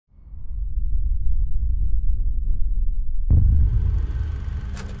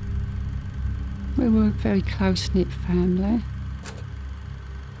We were a very close-knit family.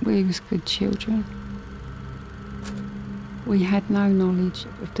 We was good children. We had no knowledge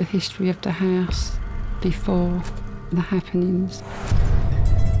of the history of the house before the happenings.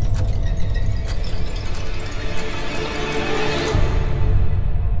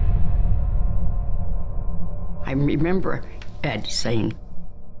 I remember Ed saying,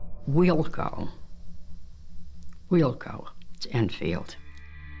 we'll go to Enfield.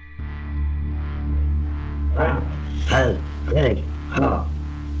 Oh, good. Oh,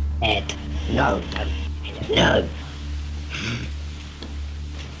 Ed, no, no.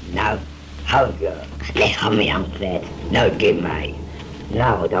 No, hold you. Let me on that. No, give me.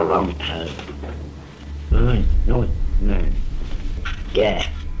 No, I don't want to. No. Yeah.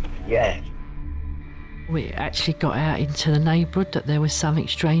 We actually got out into the neighbourhood that there was something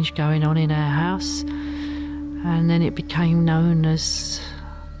strange going on in our house, and then it became known as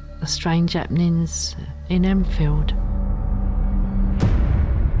the strange happenings in Enfield.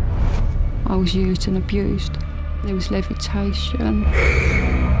 I was used and abused. There was levitation.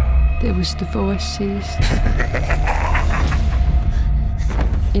 There was the voices.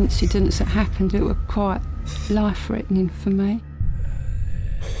 Incidents that happened that were quite life-threatening for me.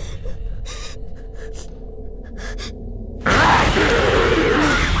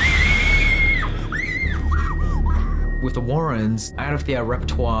 With the Warrens, out of their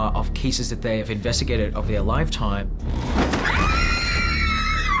repertoire of cases that they have investigated of their lifetime,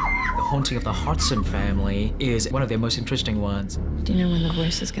 the haunting of the Hodgson family is one of their most interesting ones. Do you know when the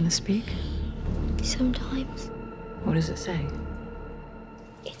voice is going to speak? Sometimes. What does it say?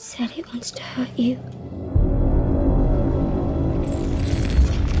 It said it wants to hurt you.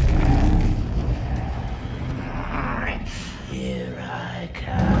 Here I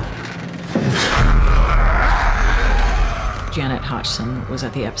come. Janet Hodgson was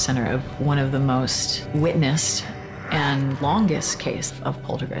at the epicenter of one of the most witnessed and longest case of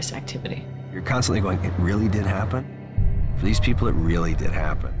poltergeist activity. You're constantly going, it really did happen? For these people, it really did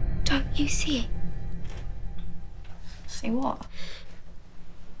happen. Don't you see it? See what?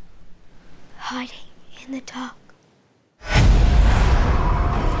 Hiding in the dark.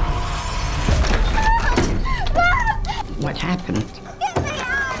 What happened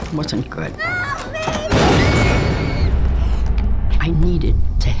wasn't good. I needed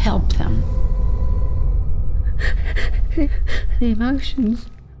to help them. The emotions.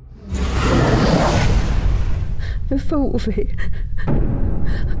 The thought of it.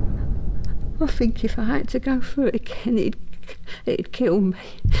 I think if I had to go through it again, it'd kill me.